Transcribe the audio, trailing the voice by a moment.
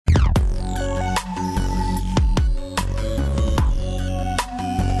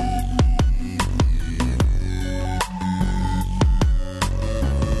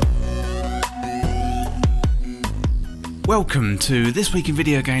Welcome to This Week in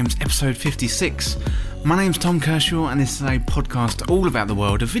Video Games episode 56. My name's Tom Kershaw and this is a podcast all about the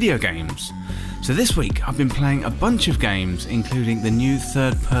world of video games. So this week I've been playing a bunch of games, including the new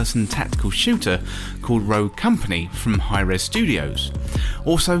third-person tactical shooter called Rogue Company from Hi-Rez Studios.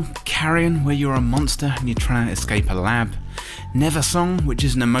 Also Carrion, where you're a monster and you're trying to escape a lab. Neversong, which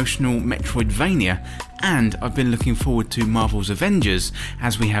is an emotional Metroidvania, and I've been looking forward to Marvel's Avengers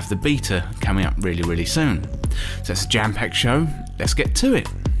as we have the beta coming up really soon. So it's a jam-packed show, let's get to it.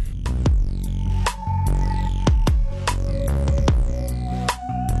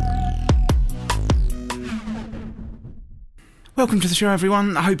 Welcome to the show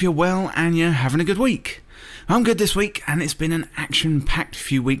everyone, I hope you're well and you're having a good week. I'm good this week and it's been an action-packed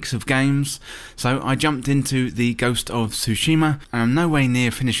few weeks of games, so I jumped into the Ghost of Tsushima and I'm no way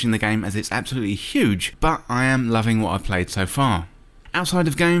near finishing the game as it's absolutely huge, but I am loving what I've played so far. Outside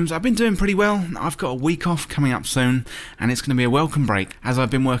of games, I've been doing pretty well. I've got a week off coming up soon and it's going to be a welcome break as I've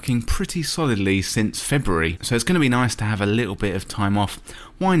been working pretty solidly since February, so it's going to be nice to have a little bit of time off,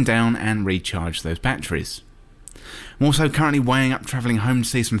 wind down and recharge those batteries. I'm also currently weighing up travelling home to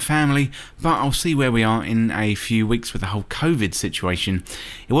see some family, but I'll see where we are in a few weeks with the whole COVID situation.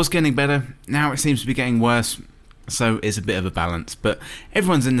 It was getting better, now it seems to be getting worse, so it's a bit of a balance. But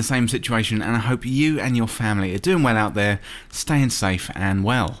everyone's in the same situation and I hope you and your family are doing well out there, staying safe and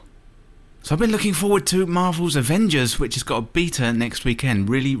well. So I've been looking forward to Marvel's Avengers, which has got a beta next weekend.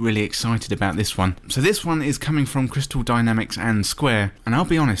 Really excited about this one. So this one is coming from Crystal Dynamics and Square, and I'll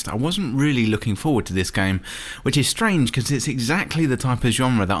be honest, I wasn't really looking forward to this game, which is strange because it's exactly the type of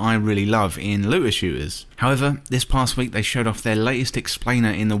genre that I really love in looter shooters. However, this past week they showed off their latest explainer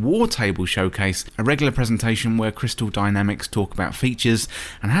in the War Table Showcase, a regular presentation where Crystal Dynamics talk about features,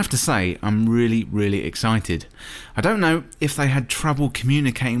 and I have to say, I'm really excited. I don't know if they had trouble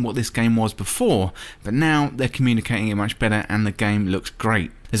communicating what this game was before, but now they're communicating it much better and the game looks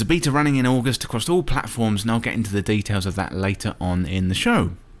great. There's a beta running in August across all platforms and I'll get into the details of that later on in the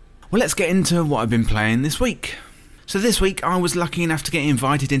show. Well, let's get into what I've been playing this week. So this week I was lucky enough to get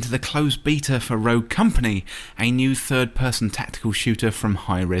invited into the closed beta for Rogue Company, a new third-person tactical shooter from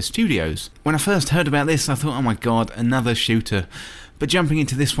Hi-Rez Studios. When I first heard about this I thought, oh my god, another shooter. But jumping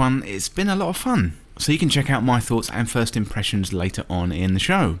into this one, it's been a lot of fun. So you can check out my thoughts and first impressions later on in the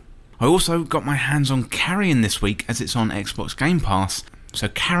show. I also got my hands on Carrion this week as it's on Xbox Game Pass. So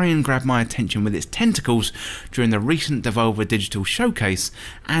Carrion grabbed my attention with its tentacles during the recent Devolver Digital Showcase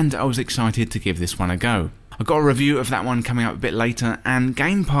and I was excited to give this one a go. I got a review of that one coming up a bit later and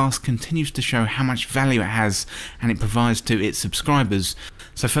Game Pass continues to show how much value it has and it provides to its subscribers.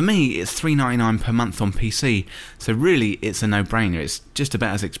 So for me it's $3.99 per month on PC, so really it's a no-brainer, it's just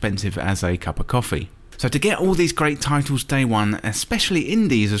about as expensive as a cup of coffee. So to get all these great titles day one, especially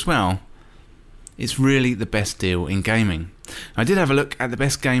indies as well, it's really the best deal in gaming. I did have a look at the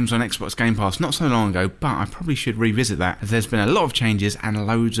best games on Xbox Game Pass not so long ago, but I probably should revisit that as there's been a lot of changes and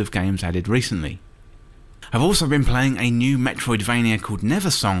loads of games added recently. I've also been playing a new Metroidvania called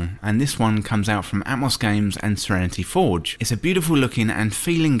Neversong, and this one comes out from Atmos Games and Serenity Forge. It's a beautiful looking and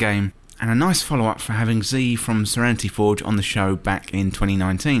feeling game, and a nice follow-up for having Z from Serenity Forge on the show back in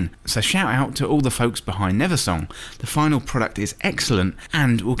 2019. So shout out to all the folks behind Neversong. The final product is excellent,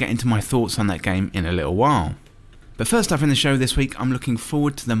 and we'll get into my thoughts on that game in a little while. But first up in the show this week, I'm looking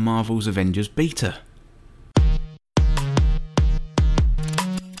forward to the Marvel's Avengers beta.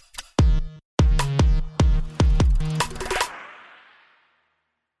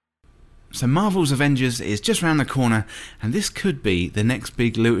 So Marvel's Avengers is just around the corner and this could be the next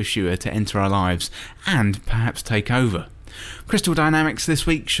big looter shooter to enter our lives and perhaps take over. Crystal Dynamics this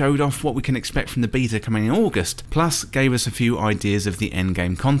week showed off what we can expect from the beta coming in August, plus gave us a few ideas of the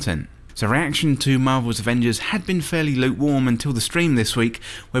endgame content. So reaction to Marvel's Avengers had been fairly lukewarm until the stream this week,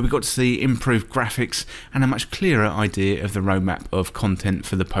 where we got to see improved graphics and a much clearer idea of the roadmap of content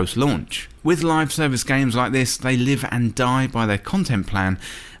for the post-launch. With live service games like this, they live and die by their content plan.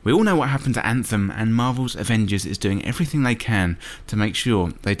 We all know what happened to Anthem, and Marvel's Avengers is doing everything they can to make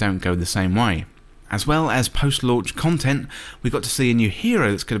sure they don't go the same way. As well as post-launch content, we got to see a new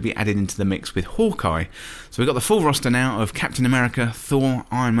hero that's going to be added into the mix with Hawkeye. So we've got the full roster now of Captain America, Thor,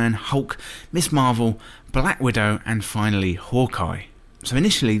 Iron Man, Hulk, Miss Marvel, Black Widow and finally Hawkeye. So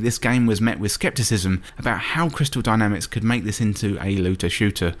initially this game was met with skepticism about how Crystal Dynamics could make this into a looter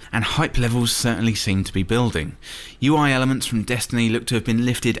shooter, and hype levels certainly seem to be building. UI elements from Destiny look to have been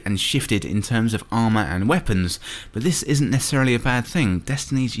lifted and shifted in terms of armour and weapons, but this isn't necessarily a bad thing.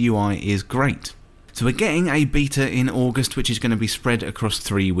 Destiny's UI is great. So we're getting a beta in August, which is going to be spread across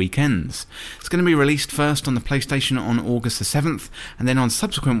 3 weekends. It's going to be released first on the PlayStation on August the 7th, and then on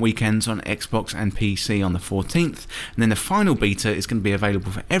subsequent weekends on Xbox and PC on the 14th, and then the final beta is going to be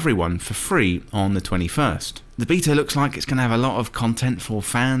available for everyone for free on the 21st. The beta looks like it's going to have a lot of content for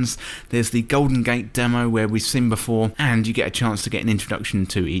fans. There's the Golden Gate demo where we've seen before, and you get a chance to get an introduction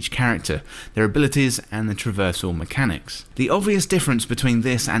to each character, their abilities and the traversal mechanics. The obvious difference between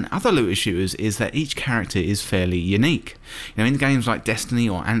this and other looter shooters is that each character is fairly unique. In games like Destiny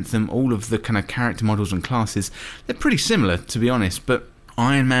or Anthem, all of the kind of character models and classes, they're pretty similar, to be honest, but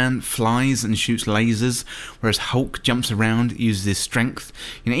Iron Man flies and shoots lasers, whereas Hulk jumps around, uses his strength.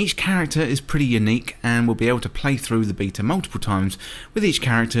 Each character is pretty unique, and we'll be able to play through the beta multiple times with each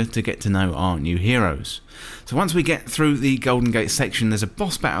character to get to know our new heroes. So once we get through the Golden Gate section, there's a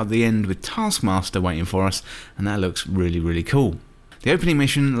boss battle at the end with Taskmaster waiting for us, and that looks really cool. The opening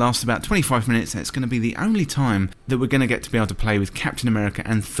mission lasts about 25 minutes, and it's going to be the only time that we're going to get to be able to play with Captain America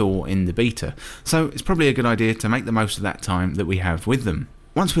and Thor in the beta, so it's probably a good idea to make the most of that time that we have with them.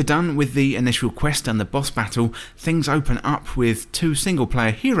 Once we're done with the initial quest and the boss battle, things open up with 2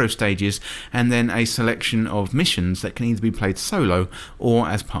 single-player hero stages and then a selection of missions that can either be played solo or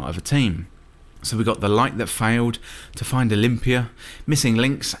as part of a team. So we got The Light That Failed, To Find Olympia, Missing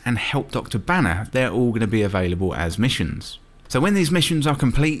Links and Help Dr. Banner. They're all going to be available as missions. So when these missions are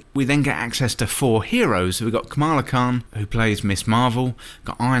complete, we then get access to 4 heroes. So we've got Kamala Khan, who plays Miss Marvel,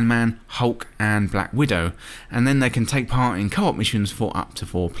 got Iron Man, Hulk and Black Widow, and then they can take part in co-op missions for up to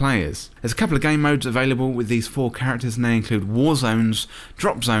 4 players. There's a couple of game modes available with these 4 characters, and they include War Zones,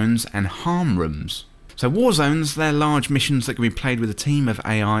 Drop Zones and Harm Rooms. So War Zones, they're large missions that can be played with a team of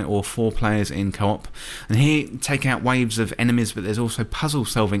AI or 4 players in co-op, and here take out waves of enemies, but there's also puzzle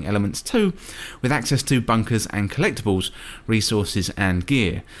solving elements too, with access to bunkers and collectibles, resources and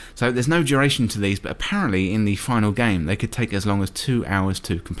gear. So there's no duration to these, but apparently in the final game they could take as long as 2 hours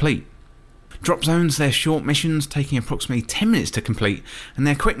to complete. Drop Zones, they're short missions taking approximately 10 minutes to complete, and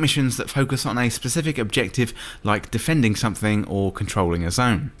they're quick missions that focus on a specific objective like defending something or controlling a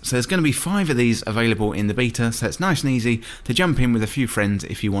zone. So there's going to be 5 of these available in the beta, so it's nice and easy to jump in with a few friends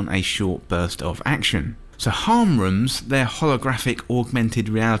if you want a short burst of action. So Harm Rooms, they're holographic augmented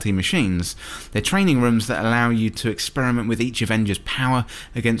reality machines. They're training rooms that allow you to experiment with each Avenger's power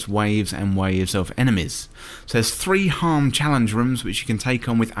against waves and waves of enemies. So there's 3 Harm challenge rooms which you can take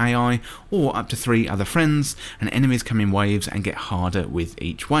on with AI or up to 3 other friends, and enemies come in waves and get harder with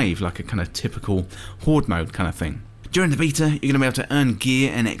each wave, like a kind of typical horde mode kind of thing. During the beta, you're going to be able to earn gear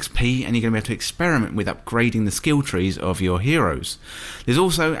and XP, and you're going to be able to experiment with upgrading the skill trees of your heroes. There's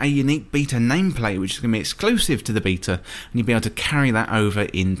also a unique beta nameplate which is going to be exclusive to the beta, and you'll be able to carry that over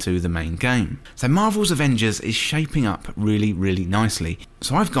into the main game. So Marvel's Avengers is shaping up really nicely.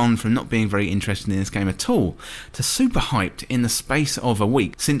 So I've gone from not being very interested in this game at all to super hyped in the space of a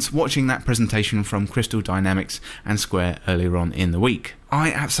week since watching that presentation from Crystal Dynamics and Square earlier on in the week.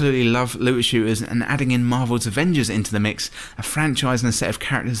 I absolutely love looter shooters, and adding in Marvel's Avengers into the mix, a franchise and a set of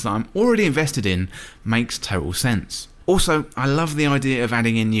characters that I'm already invested in, makes total sense. Also, I love the idea of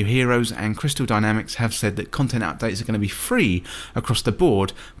adding in new heroes, and Crystal Dynamics have said that content updates are going to be free across the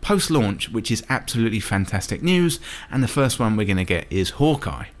board post-launch, which is absolutely fantastic news, and the first one we're going to get is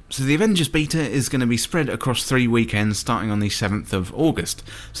Hawkeye. So the Avengers beta is going to be spread across 3 weekends starting on the 7th of August.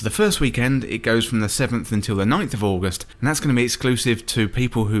 So the first weekend it goes from the 7th until the 9th of August, and that's going to be exclusive to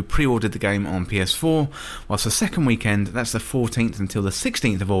people who pre-ordered the game on PS4, whilst the second weekend, that's the 14th until the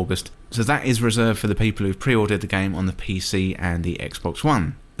 16th of August, so that is reserved for the people who've pre-ordered the game on the PC and the Xbox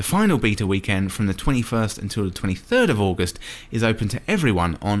One. The final beta weekend from the 21st until the 23rd of August is open to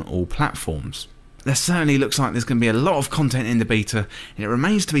everyone on all platforms. There certainly looks like there's going to be a lot of content in the beta, and it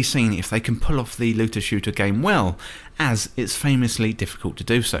remains to be seen if they can pull off the looter shooter game well, as it's famously difficult to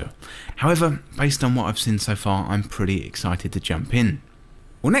do so. However, based on what I've seen so far, I'm pretty excited to jump in.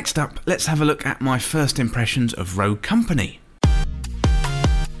 Well, next up, let's have a look at my first impressions of Rogue Company.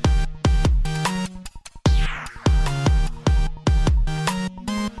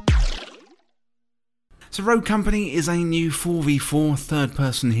 So Rogue Company is a new 4v4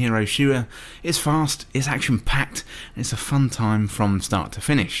 third-person hero shooter. It's fast, it's action-packed, and it's a fun time from start to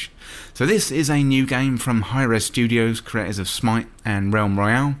finish. So this is a new game from Hi-Rez Studios, creators of Smite and Realm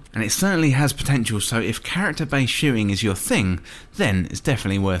Royale, and it certainly has potential, so if character-based shooting is your thing, then it's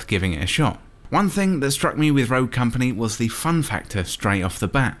definitely worth giving it a shot. One thing that struck me with Rogue Company was the fun factor straight off the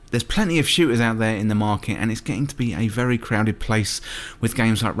bat. There's plenty of shooters out there in the market, and it's getting to be a very crowded place with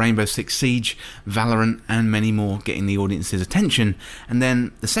games like Rainbow Six Siege, Valorant and many more getting the audience's attention. And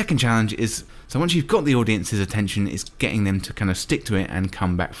then the second challenge is So once you've got the audience's attention, it's getting them to kind of stick to it and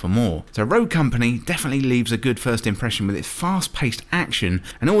come back for more. So Rogue Company definitely leaves a good first impression with its fast-paced action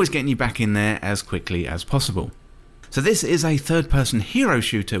and always getting you back in there as quickly as possible. So this is a third-person hero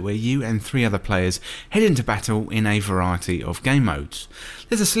shooter where you and 3 other players head into battle in a variety of game modes.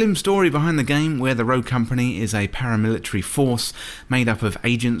 There's a slim story behind the game where the Rogue Company is a paramilitary force made up of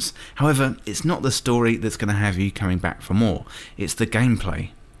agents. However, it's not the story that's going to have you coming back for more, it's the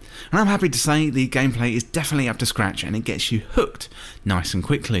gameplay. And I'm happy to say the gameplay is definitely up to scratch and it gets you hooked nice and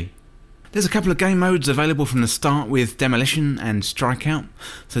quickly. There's a couple of game modes available from the start with Demolition and Strikeout.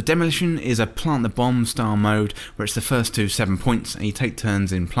 So Demolition is a plant the bomb style mode where it's the first to 7 points and you take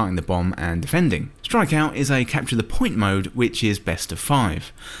turns in planting the bomb and defending. Strikeout is a capture the point mode which is best of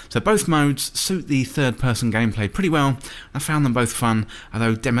 5. So both modes suit the third person gameplay pretty well. I found them both fun,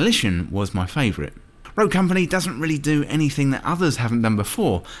 although Demolition was my favourite. Rogue Company doesn't really do anything that others haven't done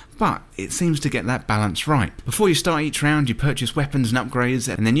before, but it seems to get that balance right. Before you start each round, you purchase weapons and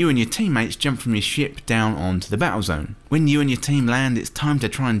upgrades, and then you and your teammates jump from your ship down onto the battle zone. When you and your team land, it's time to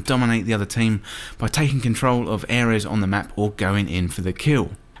try and dominate the other team by taking control of areas on the map or going in for the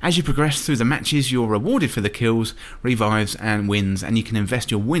kill. As you progress through the matches, you're rewarded for the kills, revives and wins, and you can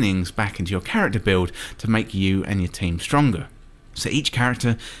invest your winnings back into your character build to make you and your team stronger. So each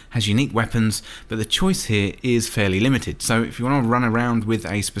character has unique weapons, but the choice here is fairly limited. So if you want to run around with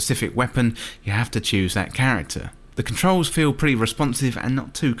a specific weapon, you have to choose that character. The controls feel pretty responsive and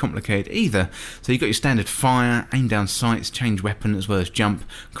not too complicated either. So you've got your standard fire, aim down sights, change weapon, as well as jump,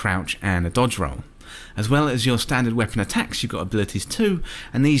 crouch and a dodge roll. As well as your standard weapon attacks, you've got abilities too,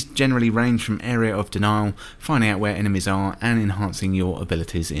 and these generally range from area of denial, finding out where enemies are and enhancing your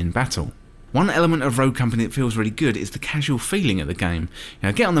abilities in battle. One element of Rogue Company that feels really good is the casual feeling of the game.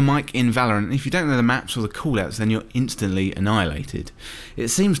 Get on the mic in Valorant, and if you don't know the maps or the callouts, then you're instantly annihilated. It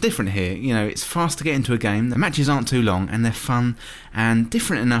seems different here. It's fast to get into a game, the matches aren't too long, and they're fun and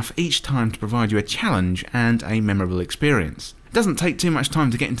different enough each time to provide you a challenge and a memorable experience. It doesn't take too much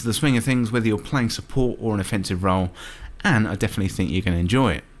time to get into the swing of things, whether you're playing support or an offensive role, and I definitely think you're going to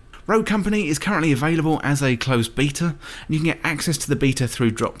enjoy it. Rogue Company is currently available as a closed beta, and you can get access to the beta through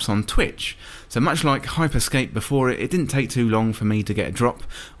drops on Twitch. So much like Hyperscape before it didn't take too long for me to get a drop.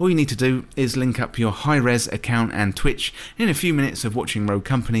 All you need to do is link up your high-res account and Twitch, and in a few minutes of watching Rogue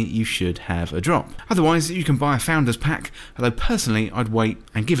Company you should have a drop. Otherwise you can buy a Founders Pack, although personally I'd wait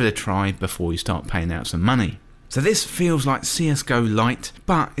and give it a try before you start paying out some money. So this feels like CSGO Lite,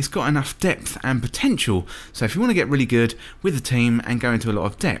 but it's got enough depth and potential, so if you want to get really good with the team and go into a lot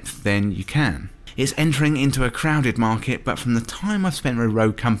of depth, then you can. It's entering into a crowded market, but from the time I've spent with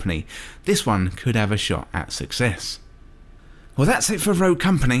Rogue Company, this one could have a shot at success. Well, that's it for Rogue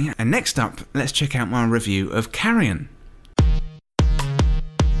Company, and next up, let's check out my review of Carrion.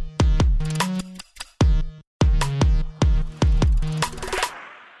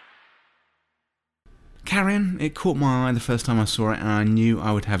 Carrion, it caught my eye the first time I saw it and I knew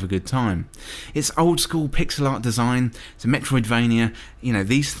I would have a good time. It's old school pixel art design, it's a Metroidvania,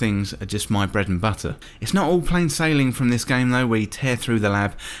 these things are just my bread and butter. It's not all plain sailing from this game though, where you tear through the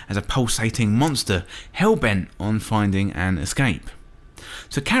lab as a pulsating monster, hell-bent on finding an escape.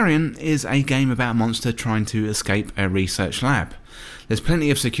 So Carrion is a game about a monster trying to escape a research lab. There's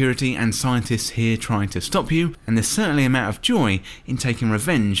plenty of security and scientists here trying to stop you, and there's certainly an amount of joy in taking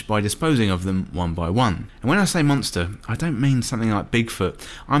revenge by disposing of them one by one. And when I say monster, I don't mean something like Bigfoot,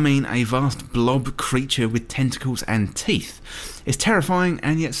 I mean a vast blob creature with tentacles and teeth. It's terrifying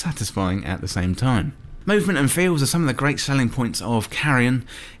and yet satisfying at the same time. Movement and feels are some of the great selling points of Carrion.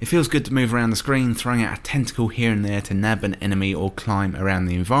 It feels good to move around the screen, throwing out a tentacle here and there to nab an enemy or climb around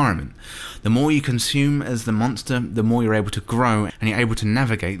the environment. The more you consume as the monster, the more you're able to grow and you're able to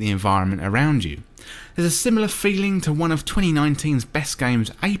navigate the environment around you. There's a similar feeling to one of 2019's best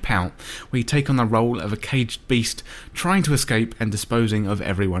games, Ape Out, where you take on the role of a caged beast trying to escape and disposing of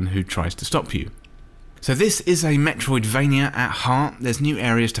everyone who tries to stop you. So this is a Metroidvania at heart. There's new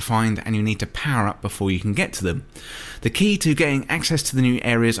areas to find and you need to power up before you can get to them. The key to getting access to the new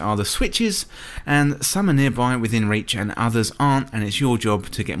areas are the switches, and some are nearby within reach and others aren't, and it's your job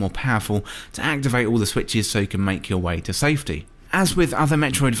to get more powerful to activate all the switches so you can make your way to safety. As with other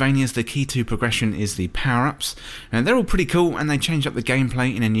Metroidvanias, the key to progression is the power-ups. Now, they're all pretty cool and they change up the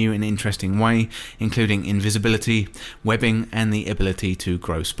gameplay in a new and interesting way, including invisibility, webbing and the ability to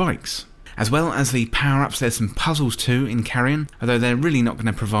grow spikes. As well as the power-ups, there's some puzzles too in Carrion, although they're really not going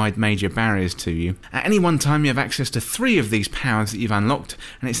to provide major barriers to you. At any one time you have access to 3 of these powers that you've unlocked,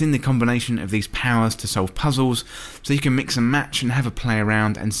 and it's in the combination of these powers to solve puzzles, so you can mix and match and have a play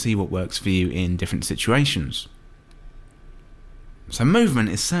around and see what works for you in different situations. So movement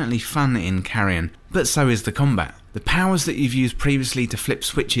is certainly fun in Carrion, but so is the combat. The powers that you've used previously to flip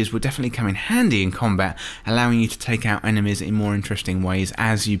switches will definitely come in handy in combat, allowing you to take out enemies in more interesting ways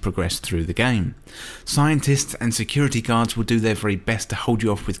as you progress through the game. Scientists and security guards will do their very best to hold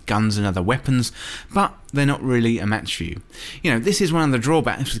you off with guns and other weapons, but they're not really a match for you. This is one of the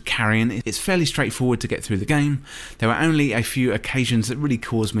drawbacks with Carrion. It's fairly straightforward to get through the game. There were only a few occasions that really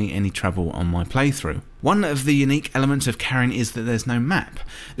caused me any trouble on my playthrough. One of the unique elements of Carrion is that there's no map.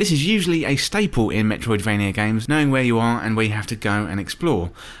 This is usually a staple in Metroidvania games, knowing where you are and where you have to go and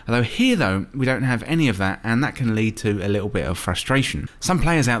explore. Although here though, we don't have any of that, and that can lead to a little bit of frustration. Some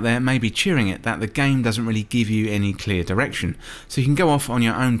players out there may be cheering it that the game doesn't really give you any clear direction, so you can go off on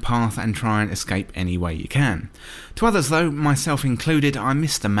your own path and try and escape any way you can. To others though, myself included, I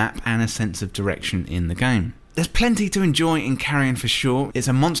missed the map and a sense of direction in the game. There's plenty to enjoy in Carrion for sure. It's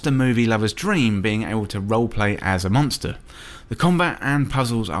a monster movie lover's dream being able to roleplay as a monster. The combat and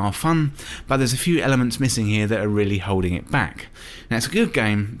puzzles are fun, but there's a few elements missing here that are really holding it back. Now it's a good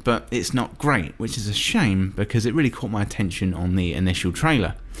game, but it's not great, which is a shame because it really caught my attention on the initial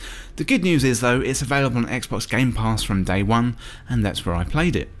trailer. The good news is though, it's available on Xbox Game Pass from day one, and that's where I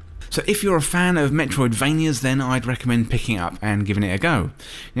played it. So if you're a fan of Metroidvanias, then I'd recommend picking it up and giving it a go.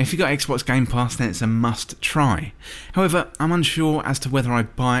 Now, if you've got Xbox Game Pass, then it's a must try. However, I'm unsure as to whether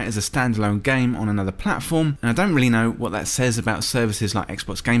I'd buy it as a standalone game on another platform, and I don't really know what that says about services like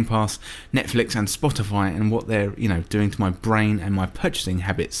Xbox Game Pass, Netflix and Spotify and what they're, doing to my brain and my purchasing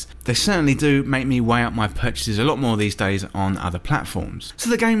habits. They certainly do make me weigh up my purchases a lot more these days on other platforms. So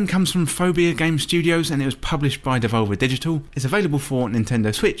the game comes from Phobia Game Studios and it was published by Devolver Digital. It's available for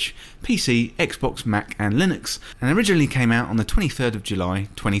Nintendo Switch, PC, Xbox, Mac and Linux, and originally came out on the 23rd of July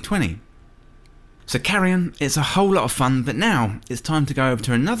 2020. So Carrion, it's a whole lot of fun, but now it's time to go over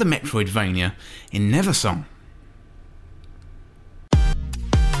to another Metroidvania in Neversong.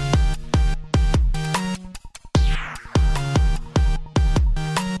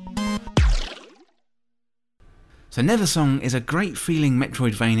 So Neversong is a great feeling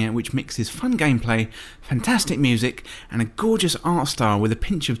Metroidvania which mixes fun gameplay, fantastic music and a gorgeous art style with a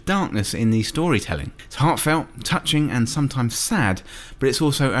pinch of darkness in the storytelling. It's heartfelt, touching and sometimes sad, but it's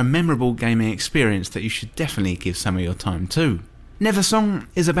also a memorable gaming experience that you should definitely give some of your time to. Neversong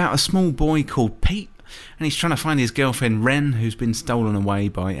is about a small boy called Pete, and he's trying to find his girlfriend Ren, who's been stolen away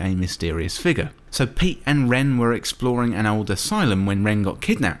by a mysterious figure. So Pete and Ren were exploring an old asylum when Ren got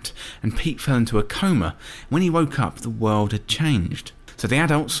kidnapped, and Pete fell into a coma. When he woke up, the world had changed. So the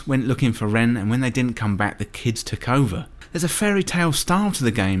adults went looking for Ren, and when they didn't come back, the kids took over. There's a fairy tale style to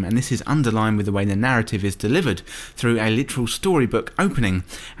the game, and this is underlined with the way the narrative is delivered through a literal storybook opening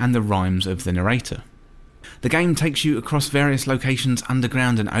and the rhymes of the narrator. The game takes you across various locations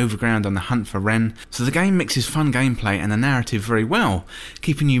underground and overground on the hunt for Ren, so the game mixes fun gameplay and the narrative very well,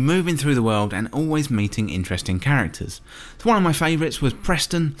 keeping you moving through the world and always meeting interesting characters. So one of my favourites was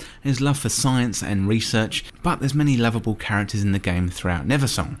Preston, and his love for science and research, but there's many lovable characters in the game throughout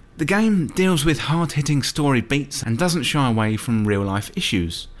Neversong. The game deals with hard-hitting story beats and doesn't shy away from real-life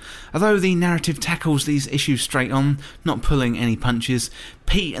issues. Although the narrative tackles these issues straight on, not pulling any punches,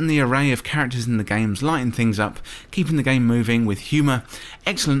 Pete and the array of characters in the games lighten things up, keeping the game moving with humour,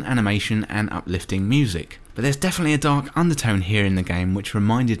 excellent animation and uplifting music. But there's definitely a dark undertone here in the game which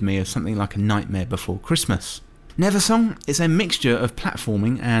reminded me of something like A Nightmare Before Christmas. Neversong is a mixture of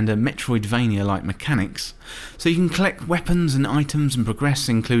platforming and a Metroidvania-like mechanics, so you can collect weapons and items and progress,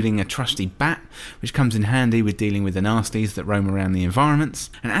 including a trusty bat, which comes in handy with dealing with the nasties that roam around the environments,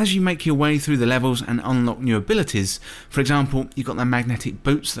 and as you make your way through the levels and unlock new abilities, for example, you've got the magnetic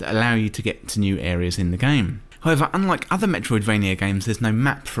boots that allow you to get to new areas in the game. However, unlike other Metroidvania games, there's no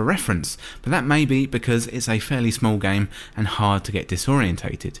map for reference, but that may be because it's a fairly small game and hard to get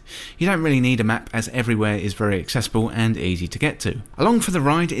disorientated. You don't really need a map as everywhere is very accessible and easy to get to. Along for the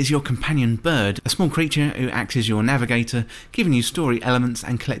ride is your companion Bird, a small creature who acts as your navigator, giving you story elements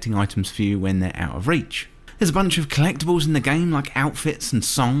and collecting items for you when they're out of reach. There's a bunch of collectibles in the game like outfits and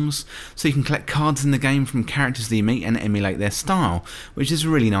songs, so you can collect cards in the game from characters that you meet and emulate their style, which is a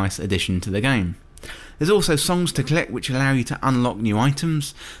really nice addition to the game. There's also songs to collect which allow you to unlock new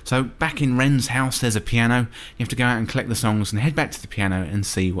items, so back in Ren's house there's a piano, you have to go out and collect the songs and head back to the piano and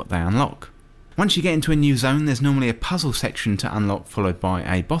see what they unlock. Once you get into a new zone, there's normally a puzzle section to unlock followed by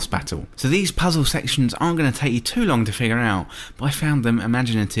a boss battle. So these puzzle sections aren't going to take you too long to figure out, but I found them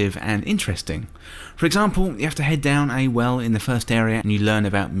imaginative and interesting. For example, you have to head down a well in the first area and you learn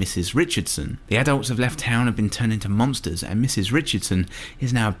about Mrs. Richardson. The adults have left town and have been turned into monsters, and Mrs. Richardson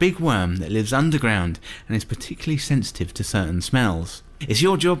is now a big worm that lives underground and is particularly sensitive to certain smells. It's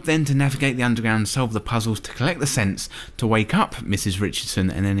your job then to navigate the underground and solve the puzzles to collect the scents to wake up Mrs. Richardson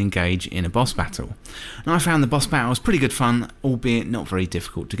and then engage in a boss battle. And I found the boss battle was pretty good fun, albeit not very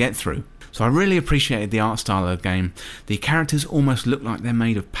difficult to get through. So I really appreciated the art style of the game. The characters almost look like they're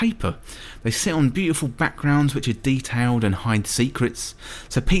made of paper. They sit on beautiful backgrounds which are detailed and hide secrets.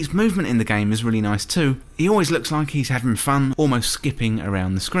 So Pete's movement in the game is really nice too. He always looks like he's having fun, almost skipping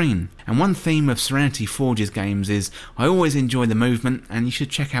around the screen. And one theme of Serenity Forge's games is I always enjoy the movement, and you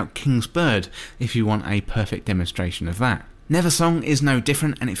should check out King's Bird if you want a perfect demonstration of that. Neversong is no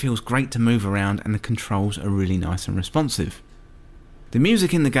different, and it feels great to move around, and the controls are really nice and responsive. The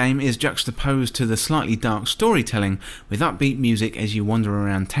music in the game is juxtaposed to the slightly dark storytelling with upbeat music as you wander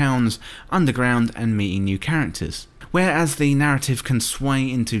around towns, underground and meeting new characters. Whereas the narrative can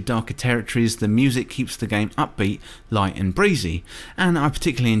sway into darker territories, the music keeps the game upbeat, light and breezy, and I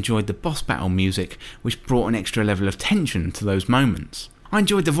particularly enjoyed the boss battle music, which brought an extra level of tension to those moments. I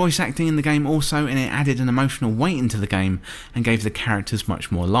enjoyed the voice acting in the game also, and it added an emotional weight into the game and gave the characters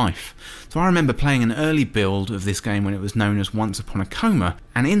much more life. So I remember playing an early build of this game when it was known as Once Upon a Coma,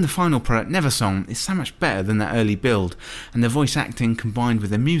 and in the final product Neversong is so much better than that early build, and the voice acting combined with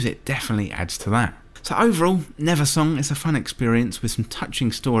the music definitely adds to that. So overall, Neversong is a fun experience with some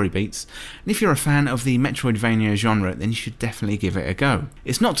touching story beats, and if you're a fan of the Metroidvania genre then you should definitely give it a go.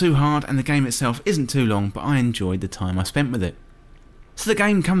 It's not too hard and the game itself isn't too long, but I enjoyed the time I spent with it. So the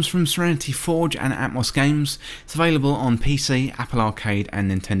game comes from Serenity Forge and Atmos Games. It's available on PC, Apple Arcade and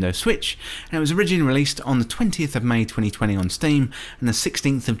Nintendo Switch, and it was originally released on the 20th of May 2020 on Steam and the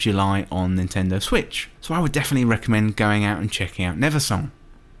 16th of July on Nintendo Switch. So I would definitely recommend going out and checking out Neversong.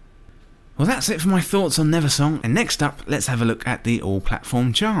 Well, that's it for my thoughts on Neversong, and next up let's have a look at the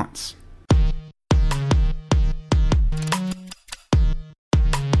all-platform charts.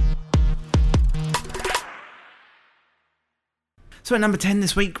 So at number 10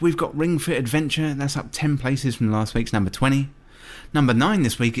 this week we've got Ring Fit Adventure, that's up 10 places from last week's number 20. Number 9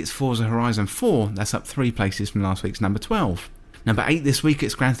 this week it's Forza Horizon 4, that's up 3 places from last week's number 12. Number 8 this week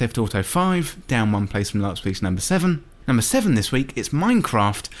it's Grand Theft Auto 5, down 1 place from last week's number 7. Number 7 this week it's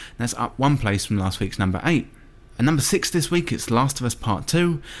Minecraft, that's up 1 place from last week's number 8. And number 6 this week it's Last of Us Part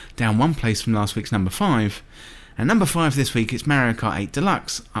 2, down 1 place from last week's number 5. And number 5 this week it's Mario Kart 8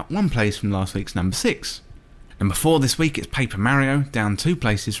 Deluxe, up 1 place from last week's number 6. Number 4 this week it's Paper Mario, down 2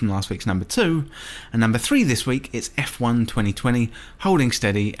 places from last week's number 2. And number 3 this week it's F1 2020, holding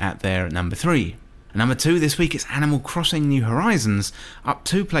steady at number 3. And number 2 this week it's Animal Crossing New Horizons, up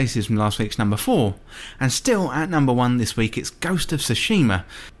 2 places from last week's number 4. And still at number 1 this week it's Ghost of Tsushima,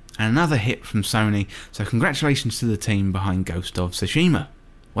 and another hit from Sony, so congratulations to the team behind Ghost of Tsushima.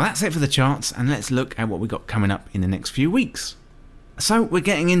 Well, that's it for the charts, and let's look at what we got coming up in the next few weeks. So we're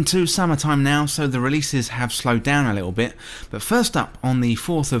getting into summertime now, so the releases have slowed down a little bit, but first up on the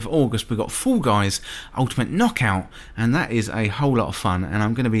 4th of August we've got Fall Guys Ultimate Knockout, and that is a whole lot of fun, and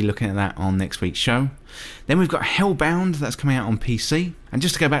I'm going to be looking at that on next week's show. Then we've got Hellbound, that's coming out on PC, and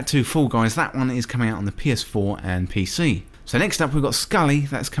just to go back to Fall Guys, that one is coming out on the PS4 and PC. So next up we've got Scully,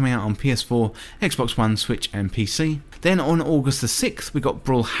 that's coming out on PS4, Xbox One, Switch and PC. Then on August the 6th we've got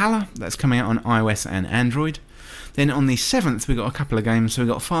Brawlhalla, that's coming out on iOS and Android. Then on the 7th we've got a couple of games, so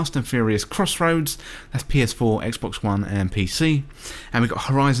we've got Fast and Furious Crossroads, that's PS4, Xbox One and PC. And we've got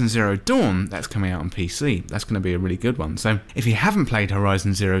Horizon Zero Dawn, that's coming out on PC. That's going to be a really good one, so if you haven't played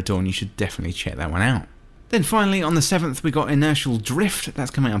Horizon Zero Dawn you should definitely check that one out. Then finally on the 7th we got Inertial Drift,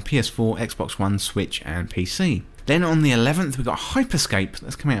 that's coming out on PS4, Xbox One, Switch and PC. Then on the 11th we got Hyperscape,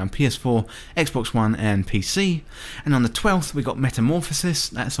 that's coming out on PS4, Xbox One and PC. And on the 12th we got Metamorphosis,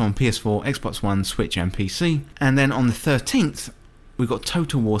 that's on PS4, Xbox One, Switch and PC. And then on the 13th we've got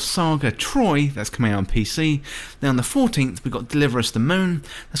Total War Saga Troy, that's coming out on PC. Then on the 14th we've got Deliver Us the Moon,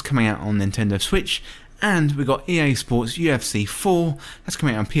 that's coming out on Nintendo Switch. And we've got EA Sports UFC 4, that's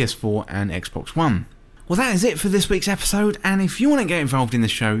coming out on PS4 and Xbox One. Well, that is it for this week's episode, and if you want to get involved in the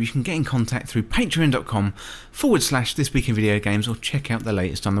show, you can get in contact through patreon.com/thisweekinvideogames or check out the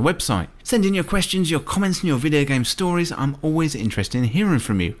latest on the website. Send in your questions, your comments and your video game stories. I'm always interested in hearing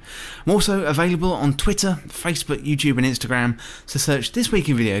from you. I'm also available on Twitter, Facebook, YouTube and Instagram, so search This Week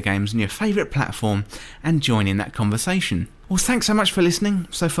in Video Games on your favourite platform and join in that conversation. Well, thanks so much for listening.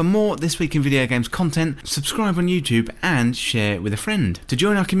 So for more This Week in Video Games content, subscribe on YouTube and share it with a friend. To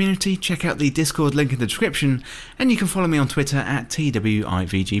join our community, check out the Discord link in the description, and you can follow me on Twitter at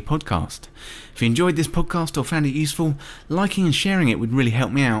TWIVG Podcast. If you enjoyed this podcast or found it useful, liking and sharing it would really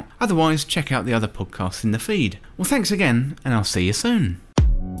help me out. Otherwise, check out the other podcasts in the feed. Well, thanks again, and I'll see you soon.